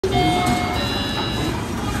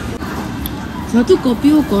Satu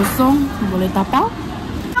kopi kosong, boleh tapau?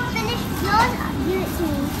 Finish yours, give it to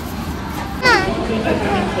me.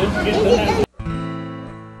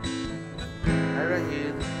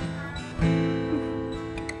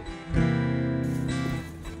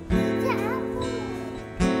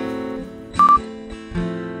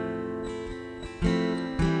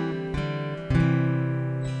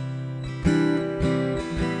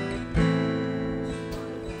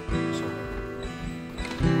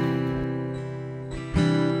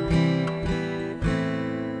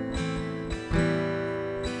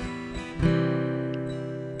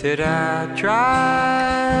 Did I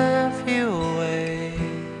drive you away?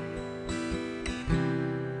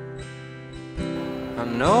 I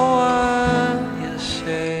know what you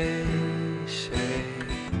say.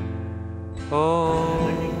 Oh,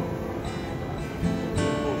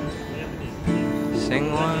 sing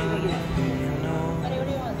one, you know.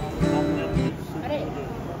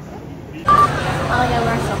 Oh yeah,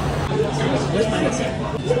 we're some.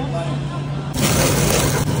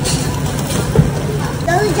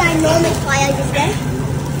 Those ginormous fires is there?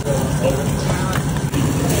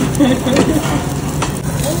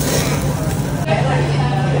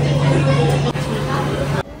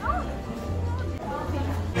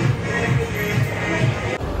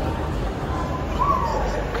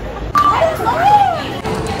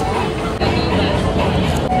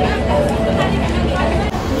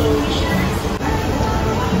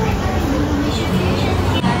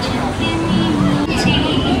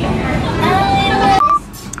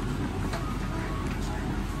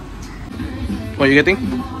 What you getting?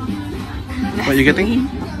 What you getting?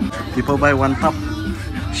 People buy one tub,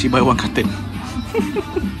 she buy one carton.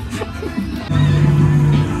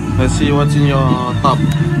 Let's see what's in your tub.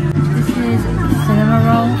 This is cinema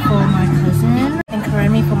roll for my cousin and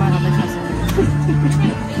curry for my other cousin.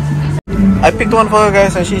 I picked one for her,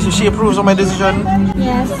 guys, and she approves of my decision.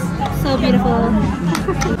 Yes, so beautiful.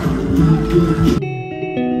 I'm so tired.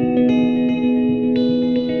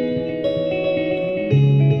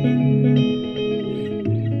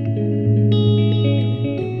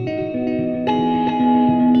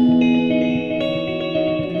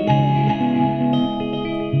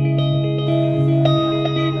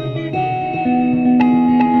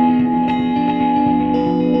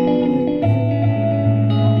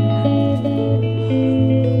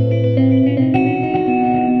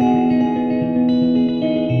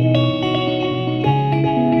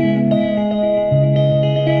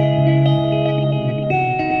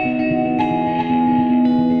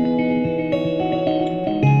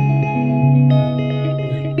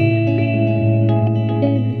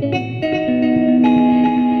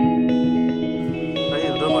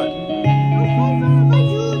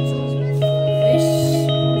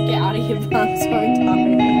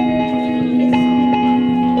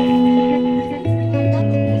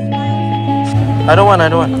 I don't want.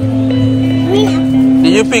 Green apple.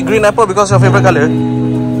 Did you pick green apple because of your favorite color?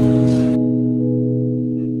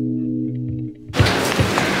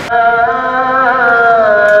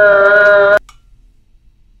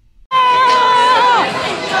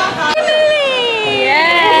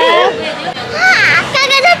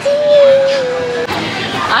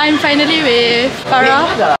 I'm finally with Farah,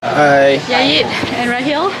 Hi. Yayid and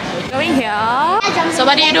Rahil. Going here. So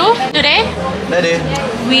what do you do today? Ready?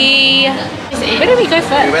 Where did we go We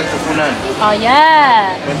first? went to Funan. Oh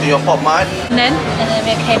yeah. Went to your pop mart. And then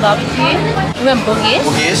we came barbecue. We went Bugis.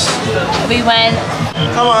 Bugis. We went.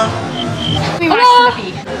 Come on. We went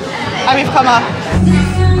Slurpee. I'm with Kama.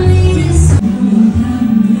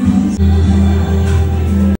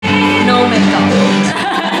 No makeup.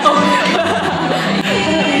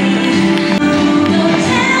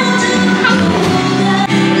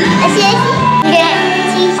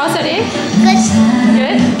 How's your day? Good.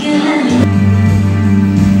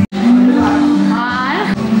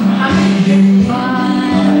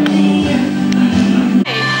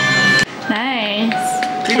 Nice.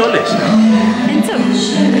 $3. Handsome.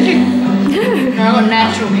 I got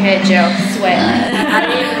natural hair gel sweat. I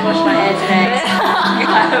didn't even wash my hair today.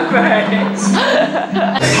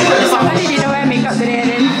 Somebody didn't wear makeup today and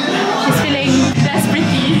then she's feeling less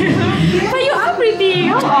pretty. But you are pretty,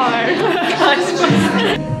 come on.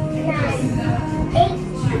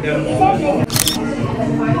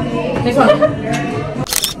 This one.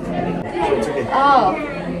 Oh.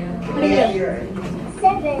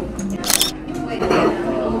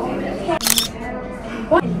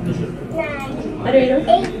 What? 9,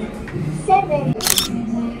 8, 7.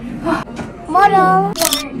 Model.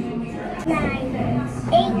 1, 9,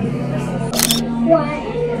 8,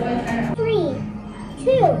 1, 3, 2,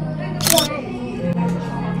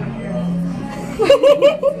 1.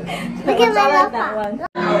 Look at my that laptop. one.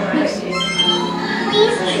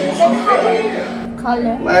 Please choose a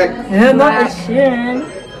color. Black. Yeah, not a chin.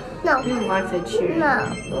 No. What's a chin? No.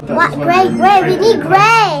 What? Gray, gray. We need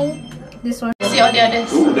gray. This one. See all the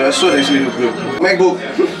others. Ooh, that sword actually looks good. MacBook.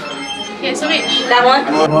 Okay, so which? That one?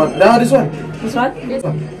 No, this one. This one?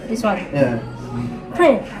 This one. Yeah.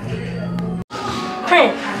 Print.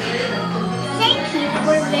 Print. Thank you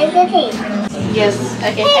for visiting. Yes.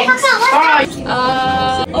 Okay, Hey, thanks. Papa, Alright.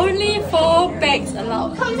 Only 4 bags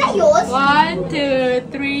allowed. Is that yours? 1, 2,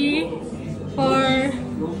 3, 4,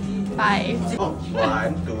 5. Oh,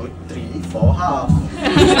 1, 2, 3, 4, half.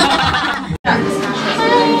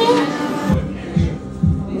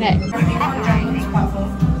 Next.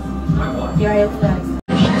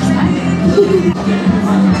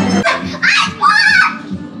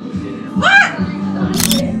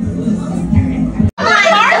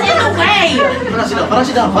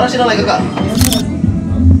 Farah sit down like kakak.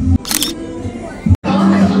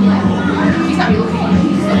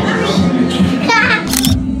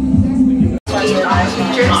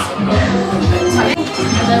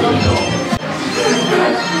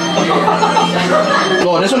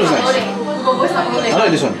 Oh, this one is nice. I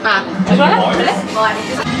like this one.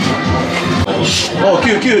 Oh,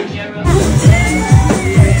 cute, cute.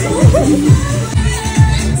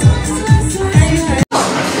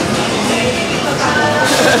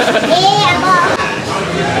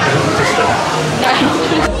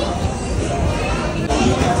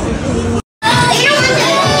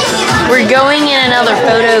 We're going in another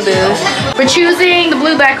photo booth. We're choosing the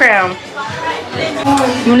blue background.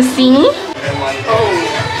 You wanna see? Oh.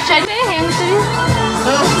 Should I say hands to you?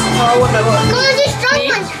 Go on, do strong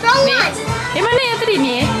one, strong one. Mana yang tadi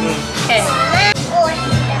ni? Okay. Oh,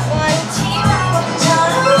 that one.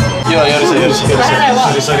 Yeah,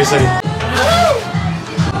 sorry.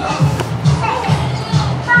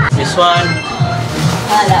 This one.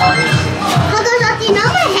 How does that know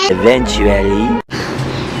my head? Eventually.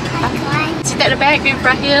 Sit at the back with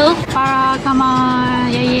Rahil, Farah, Kamal,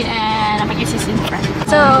 Yayin, and I'm in front.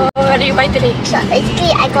 So, what do you buy today? So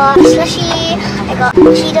basically, I got slushy, I got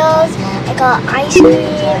Cheetos, I got ice cream,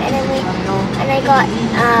 and I got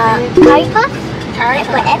curry puff, I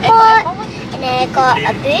got apple, and then I got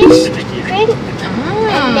a boost drink,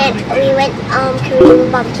 and then we went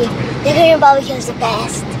Korean barbecue. The Korean barbecue was the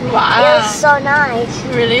best. Wow. It was so nice.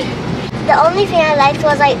 Really? The only thing I liked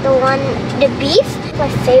was like the beef, my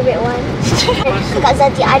favorite one. Because I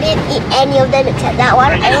didn't eat any of them except that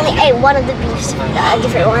one. I only ate one of the beefs, a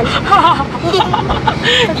different one.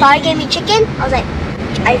 Papa gave me chicken. I was like,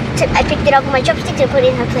 I picked it up with my chopsticks and put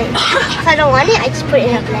it in her plate. If I don't want it, I just put it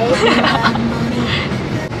in her plate.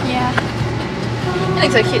 Yeah. It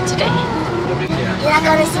looks so cute today. You're not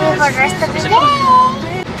gonna see me for the rest of the day.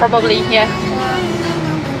 Probably, yeah.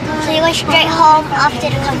 So you're going straight home after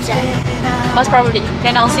the concert. Most probably.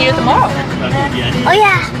 Then I'll see you tomorrow. Oh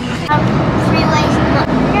yeah. Freeways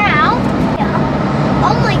now. Yeah.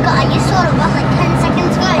 Oh my god, I just saw the bus like 10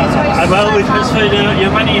 seconds ago. Well, we transferred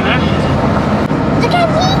your money in there. Look at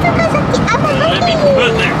me, because of the other monkey. Let me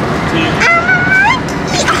put there.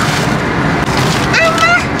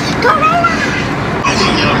 Gorilla.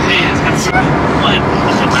 Your hands have what?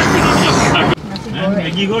 There's a marking on your car.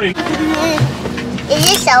 Maggi goreng. Is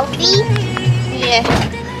this selfie? Yeah.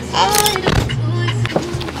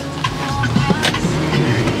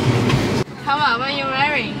 Come on, what are you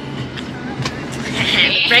wearing?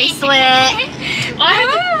 Bracelet. I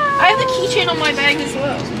have the keychain on my bag as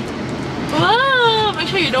well. Wow! Make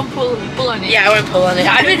sure you don't pull on it. Yeah, I won't pull on it.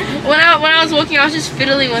 I mean, when I was walking, I was just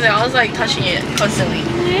fiddling with it. I was like touching it constantly.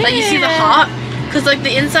 Yeah. Like you see the heart, because like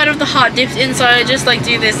the inside of the heart dips inside. I just like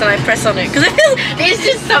do this and I press on it because it's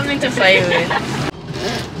just something to play with.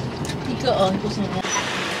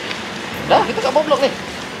 Dah, kita kat bawah blok ni.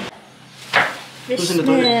 Terus in the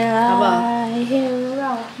toilet.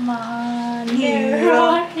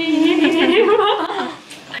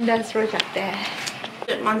 That's right up there.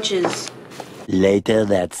 Munches. Later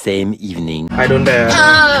that same evening. I don't dare.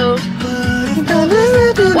 Oh.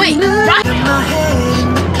 Wait. Right.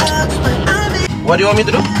 What do you want me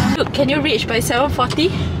to do? Look, can you reach by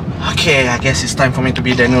 7:40? Okay, I guess it's time for me to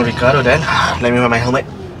be Daniel Ricciardo then. Let me wear my helmet.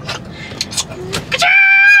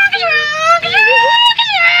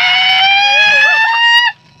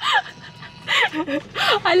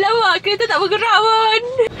 Alamak, kereta tak bergerak pun.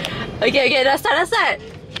 Okay, dah start.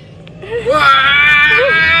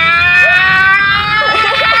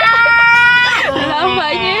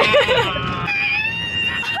 Lambatnya.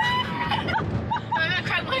 I'm gonna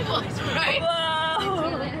crack my voice, right?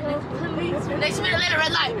 Next minute later,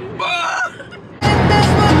 red light.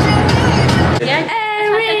 Yeah,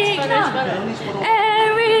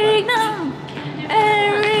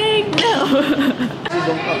 taxis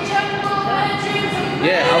don't come.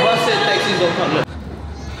 Yeah, Abba said taxis don't come. Look.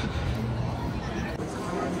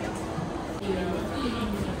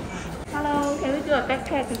 Hello, can we do a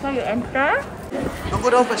backpack before you enter? Don't go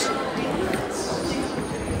down first.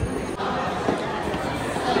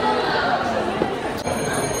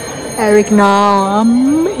 Eric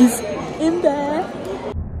Nam is in there.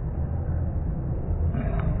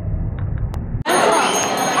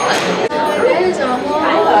 There's a whole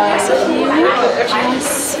just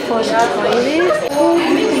for the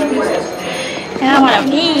toilet. And I want to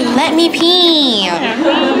pee. Let me pee.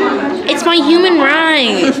 It's my human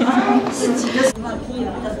right.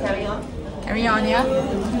 Carry on, yeah?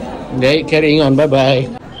 Okay, carrying on. Bye bye.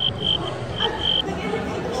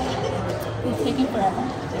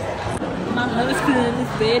 My husband is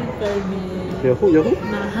bed for me. Your who? Your who?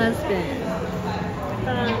 My husband.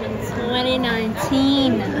 From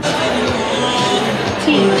 2019.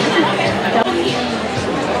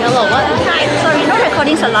 Hello, what? Sorry, no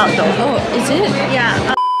recording's allowed though. Oh, is it?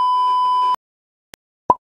 Yeah.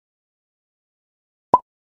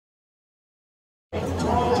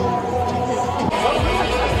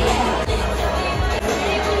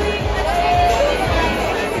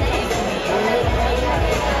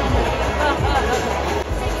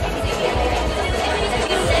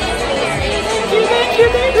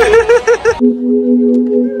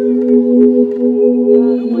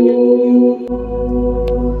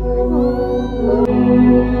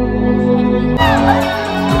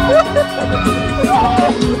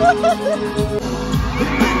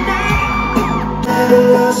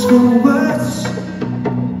 Lost for words,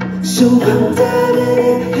 so I'm down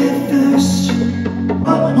at first.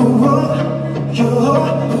 How would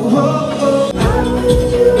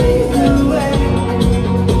you either way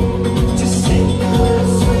to say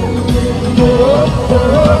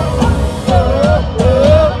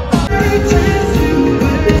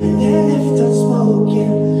left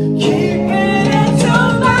unspoken, keeping it to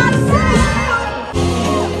myself.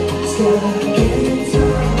 Still I can't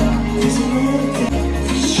talk, isn't it?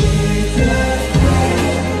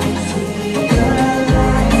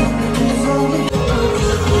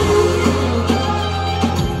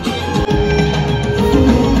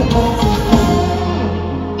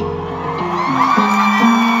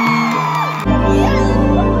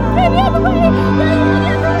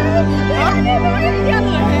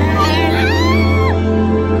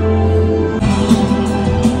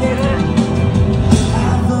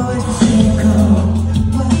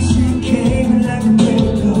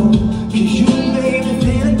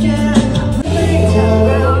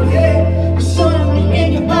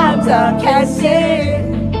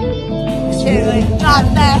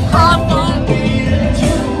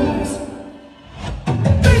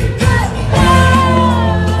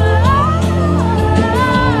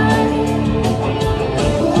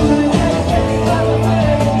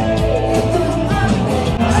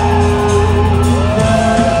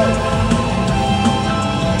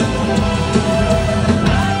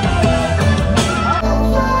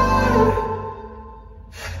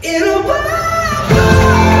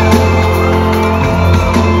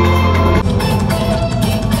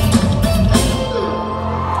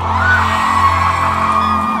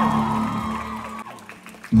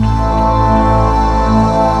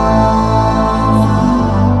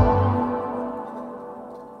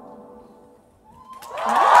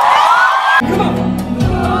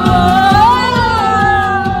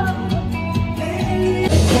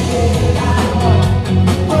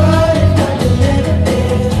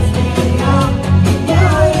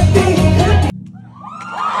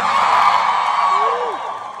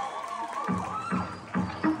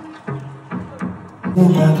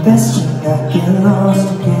 My best to not get lost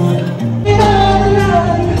again.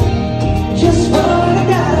 Just wanna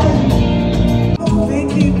die. Moving,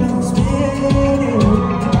 keep on spinning.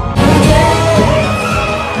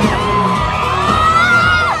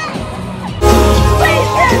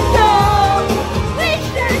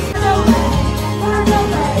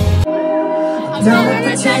 Don't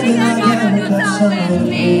pretend you're gonna do something with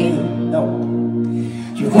me. No.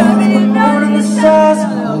 You're running the moon and the stars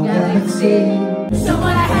and the whole galaxy.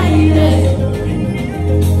 Someone I hated.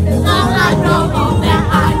 All I know that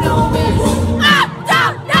I know is I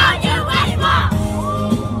don't know you anymore.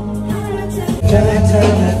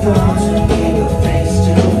 Tell my thoughts and give you face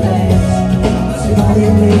to face. Somebody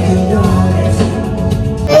make you notice.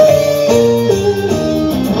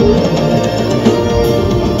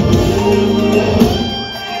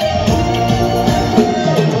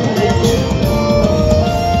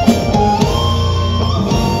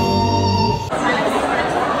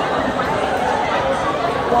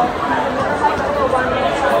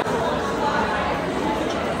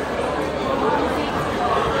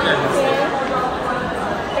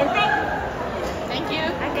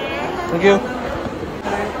 Thank you.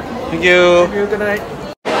 Thank you.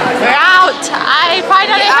 We're out! I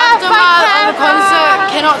finally have my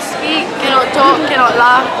concert. Cannot speak, cannot talk, cannot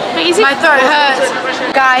laugh. My throat hurts.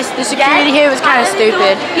 Guys, the security here was kind of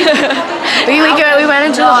stupid. we went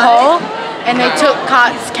into the hall and they took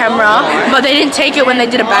Kart's camera, but they didn't take it when they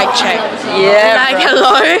did a bag check. Yeah. Like,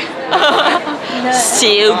 hello?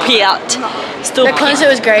 The concert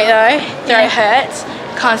was great though. Throat hurts.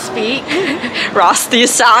 Can't speak. Rusty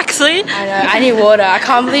Saxy. I know, I need water. I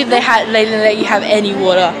can't believe they didn't let you have any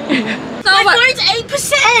water. My throat's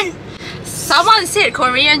 8%! Someone said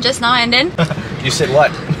Korean just now and then. You said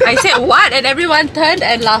what? I said what and everyone turned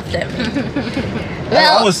and laughed at me.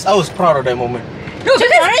 I was proud of that moment. No, To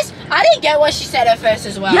be honest, I didn't get what she said at first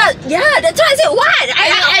as well. yeah, that's why I said what?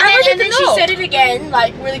 And then she said it again,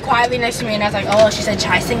 like really quietly next to me, and I was like, oh, she said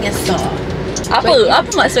Chai Singgeso. Apa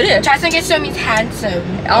maksud dia? Chai Singgeso means handsome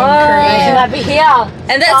in Korean.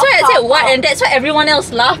 And that's why I said what, and that's why everyone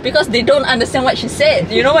else laughed because they don't understand what she said.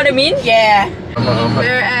 You know what I mean? Yeah.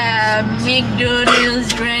 We're at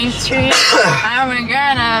McDonald's drive-thru. I'm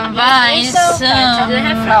gonna buy some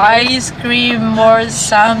ice cream or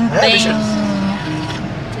something.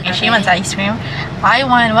 She wants ice cream. What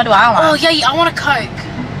do I want? Oh yeah, I want a Coke.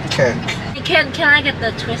 Okay. Can I get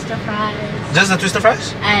the twister fries? Just the twister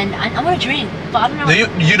fries? And I want a drink, but I don't know.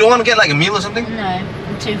 You don't want to get like a meal or something? No,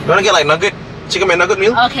 I'm too You want to get like nugget? Chicken McNugget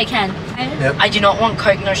meal? Okay, can. Yep. I do not want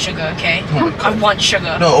Coke, no sugar, okay? I want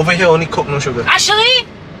sugar. No, over here only Coke, no sugar. Actually?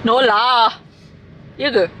 No lah.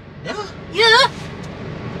 You go. Yeah.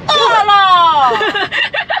 Oh no!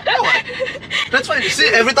 That's why you see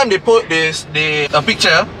every time they put a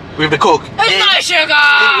picture with the Coke. It's no sugar!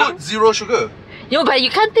 They put 0 sugar. Yo, but you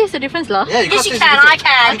can't taste the difference lah. Yeah, you Yes, you can. I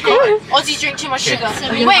can. Aussies drink too much sugar.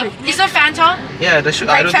 Wait, is there Fanta? Yeah, the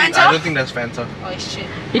sugar. Like I Fanta? don't think that's Fanta. Oh shit.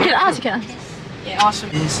 You can ask, Yeah, awesome.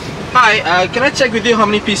 Hi, can I check with you how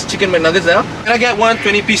many piece chicken McNuggets there are? Can I get one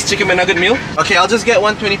 20-piece chicken McNugget meal? Okay, I'll just get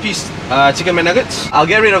one 20-piece chicken McNuggets. I'll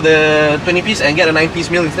get rid of the 20-piece and get a 9-piece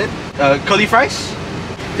meal instead. Curly fries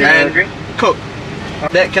and Coke.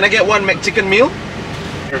 Can I get one McChicken meal?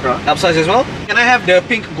 Upsize as well. Can I have the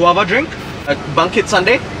pink guava drink? A bunkit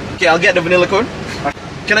sundae. Okay, I'll get the vanilla cone.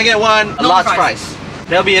 Can I get one large fries?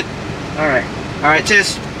 That'll be it. Alright,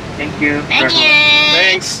 cheers. Thank you.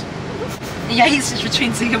 Thanks. Yeah, he's just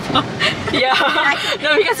between Singapore. Yeah.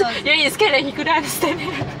 No, because he's scared that he couldn't understand it.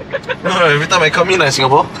 No, every time I come in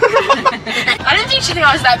Singapore. I didn't think she think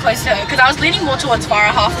I was that close to her because I was leaning more towards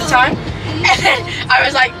Farah half the time. And then I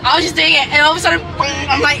was just doing it, and all of a sudden,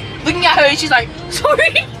 I'm like looking at her, and she's like,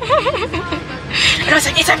 sorry. And I was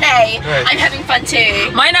like, it's okay, I'm having fun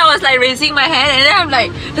too. Mine, I was like raising my hand, and then I'm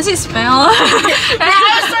like, does it smell?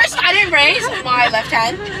 I didn't raise my left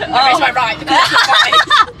hand. I raised my right because it's fine.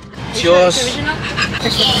 Cheers.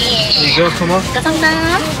 There you go, come on.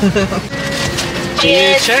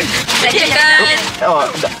 Cheers. Check. Oh,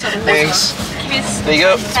 thanks. There you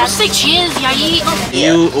go. Say cheers, yayi.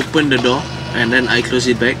 You open the door and then I close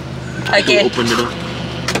it back. Okay. You open the door.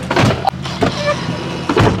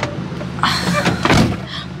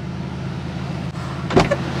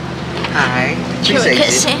 Hi.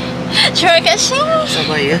 Terima kasih.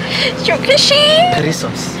 Sama ya. Terima kasih. Curry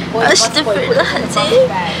sauce. Astagfirullahaladzim.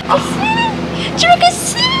 Terima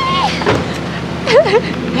kasih.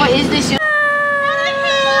 What is this?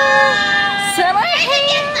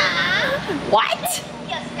 What?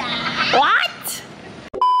 What?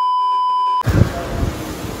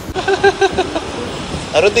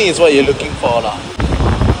 I don't think it's what you're looking for lah.